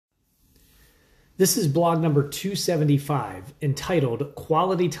This is blog number 275, entitled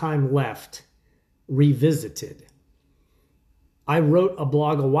Quality Time Left Revisited. I wrote a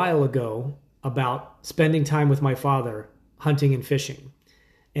blog a while ago about spending time with my father hunting and fishing,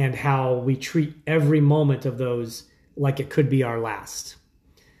 and how we treat every moment of those like it could be our last.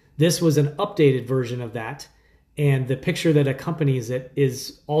 This was an updated version of that, and the picture that accompanies it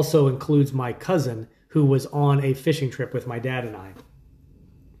also includes my cousin who was on a fishing trip with my dad and I.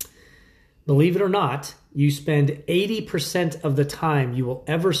 Believe it or not, you spend 80% of the time you will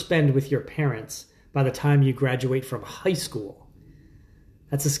ever spend with your parents by the time you graduate from high school.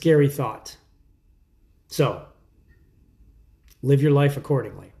 That's a scary thought. So, live your life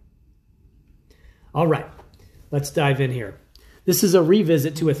accordingly. All right, let's dive in here. This is a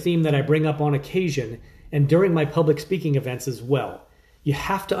revisit to a theme that I bring up on occasion and during my public speaking events as well. You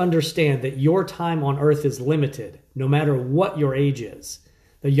have to understand that your time on earth is limited, no matter what your age is.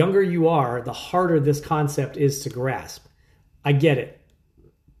 The younger you are, the harder this concept is to grasp. I get it.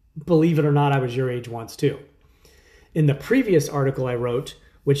 Believe it or not, I was your age once too. In the previous article I wrote,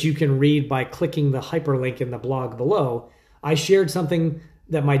 which you can read by clicking the hyperlink in the blog below, I shared something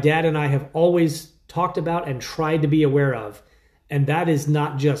that my dad and I have always talked about and tried to be aware of, and that is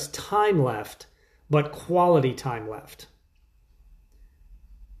not just time left, but quality time left.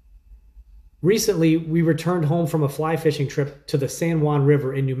 Recently, we returned home from a fly fishing trip to the San Juan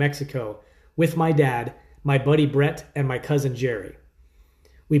River in New Mexico with my dad, my buddy Brett, and my cousin Jerry.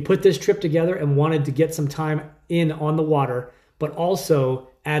 We put this trip together and wanted to get some time in on the water, but also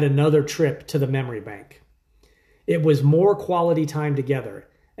add another trip to the memory bank. It was more quality time together,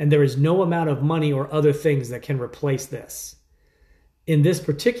 and there is no amount of money or other things that can replace this. In this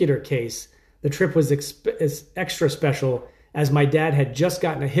particular case, the trip was extra special as my dad had just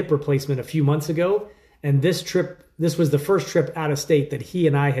gotten a hip replacement a few months ago, and this was the first trip out of state that he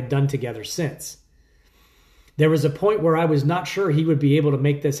and I had done together since. There was a point where I was not sure he would be able to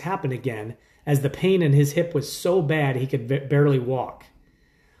make this happen again, as the pain in his hip was so bad he could barely walk.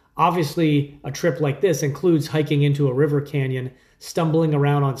 Obviously, a trip like this includes hiking into a river canyon, stumbling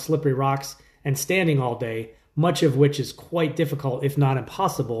around on slippery rocks, and standing all day, much of which is quite difficult, if not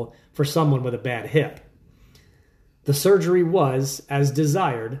impossible, for someone with a bad hip. The surgery was, as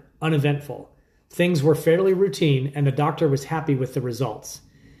desired, uneventful. Things were fairly routine, and the doctor was happy with the results.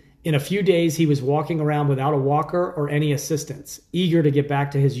 In a few days, he was walking around without a walker or any assistance, eager to get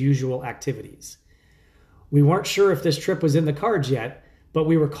back to his usual activities. We weren't sure if this trip was in the cards yet, but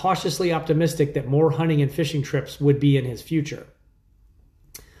we were cautiously optimistic that more hunting and fishing trips would be in his future.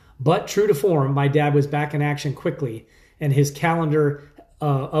 But true to form, my dad was back in action quickly, and his calendar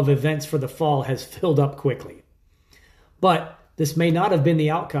of events for the fall has filled up quickly. But this may not have been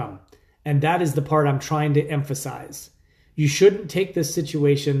the outcome, and that is the part I'm trying to emphasize. You shouldn't take this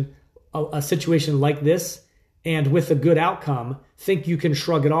situation, a situation like this, and with a good outcome, think you can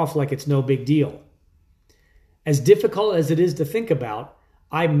shrug it off like it's no big deal. As difficult as it is to think about,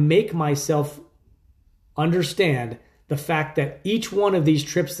 I make myself understand the fact that each one of these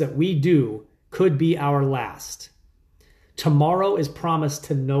trips that we do could be our last. Tomorrow is promised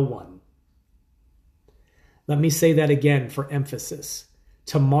to no one. Let me say that again for emphasis.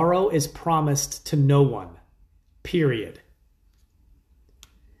 Tomorrow is promised to no one. Period.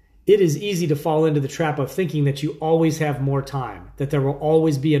 It is easy to fall into the trap of thinking that you always have more time, that there will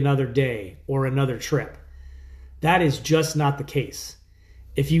always be another day or another trip. That is just not the case.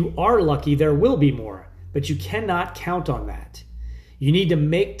 If you are lucky, there will be more, but you cannot count on that. You need to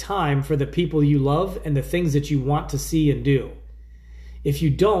make time for the people you love and the things that you want to see and do. If you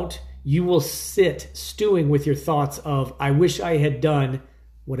don't, you will sit stewing with your thoughts of, I wish I had done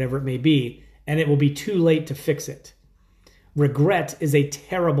whatever it may be, and it will be too late to fix it. Regret is a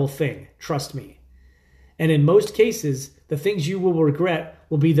terrible thing, trust me. And in most cases, the things you will regret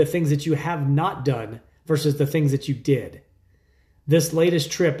will be the things that you have not done versus the things that you did. This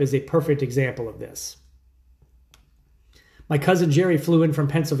latest trip is a perfect example of this. My cousin Jerry flew in from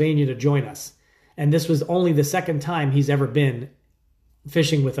Pennsylvania to join us, and this was only the second time he's ever been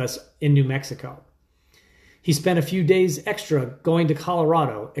fishing with us in New Mexico. He spent a few days extra going to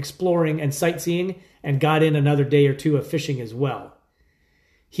Colorado, exploring and sightseeing, and got in another day or two of fishing as well.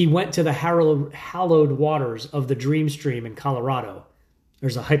 He went to the hallowed waters of the Dream Stream in Colorado.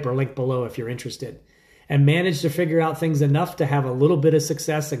 There's a hyperlink below if you're interested. And managed to figure out things enough to have a little bit of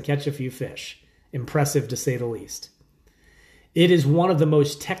success and catch a few fish. Impressive to say the least. It is one of the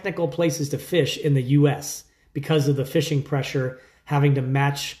most technical places to fish in the U.S. because of the fishing pressure, having to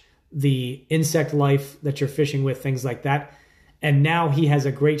match the insect life that you're fishing with, things like that. And now he has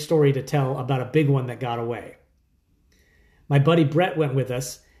a great story to tell about a big one that got away. My buddy Brett went with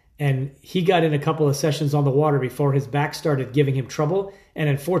us, and he got in a couple of sessions on the water before his back started giving him trouble and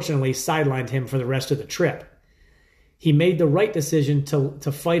unfortunately sidelined him for the rest of the trip. He made the right decision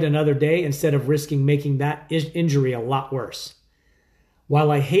to fight another day instead of risking making that injury a lot worse. While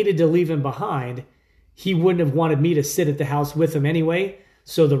I hated to leave him behind, he wouldn't have wanted me to sit at the house with him anyway,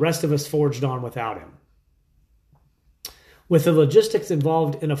 so the rest of us forged on without him. With the logistics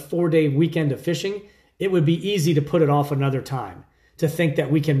involved in a 4-day weekend of fishing, it would be easy to put it off another time, to think that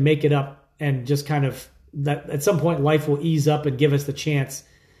we can make it up and just kind of, that at some point life will ease up and give us the chance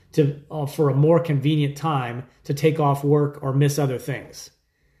to for a more convenient time to take off work or miss other things.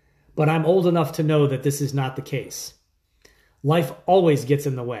 But I'm old enough to know that this is not the case. Life always gets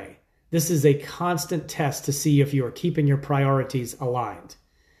in the way. This is a constant test to see if you are keeping your priorities aligned.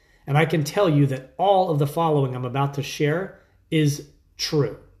 And I can tell you that all of the following I'm about to share is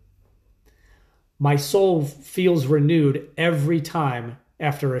true. My soul feels renewed every time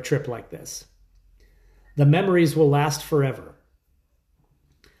after a trip like this. The memories will last forever.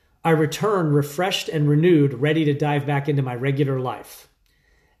 I return refreshed and renewed, ready to dive back into my regular life.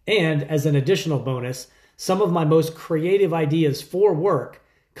 And as an additional bonus, some of my most creative ideas for work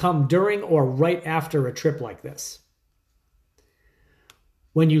come during or right after a trip like this.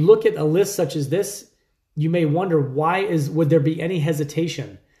 When you look at a list such as this, you may wonder would there be any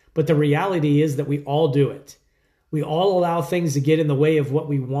hesitation? But the reality is that we all do it. We all allow things to get in the way of what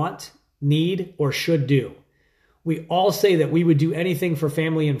we want, need, or should do. We all say that we would do anything for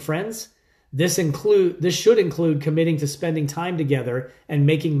family and friends. This should include committing to spending time together and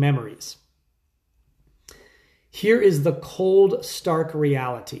making memories. Here is the cold, stark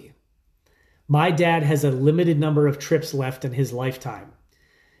reality. My dad has a limited number of trips left in his lifetime.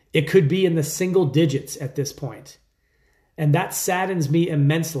 It could be in the single digits at this point. And that saddens me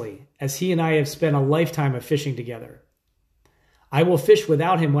immensely, as he and I have spent a lifetime of fishing together. I will fish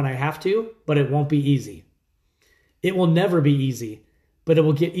without him when I have to, but it won't be easy. It will never be easy, but it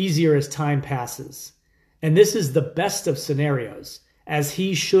will get easier as time passes. And this is the best of scenarios, as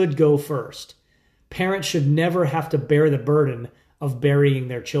he should go first. Parents should never have to bear the burden of burying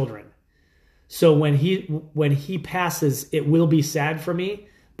their children. So when he passes, it will be sad for me,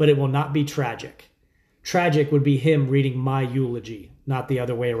 but it will not be tragic. Tragic would be him reading my eulogy, not the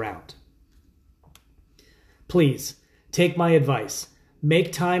other way around. Please, take my advice.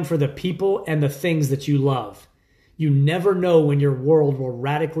 Make time for the people and the things that you love. You never know when your world will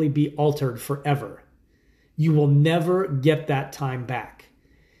radically be altered forever. You will never get that time back.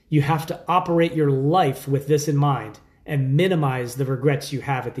 You have to operate your life with this in mind and minimize the regrets you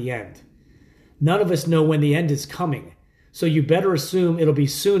have at the end. None of us know when the end is coming, so you better assume it'll be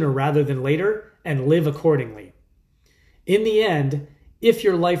sooner rather than later and live accordingly. In the end, if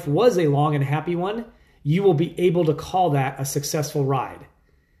your life was a long and happy one, you will be able to call that a successful ride.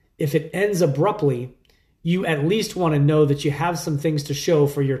 If it ends abruptly, you at least want to know that you have some things to show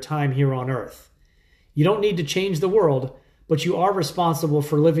for your time here on earth. You don't need to change the world, but you are responsible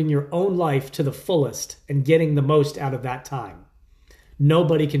for living your own life to the fullest and getting the most out of that time.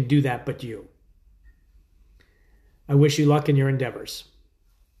 Nobody can do that but you. I wish you luck in your endeavors.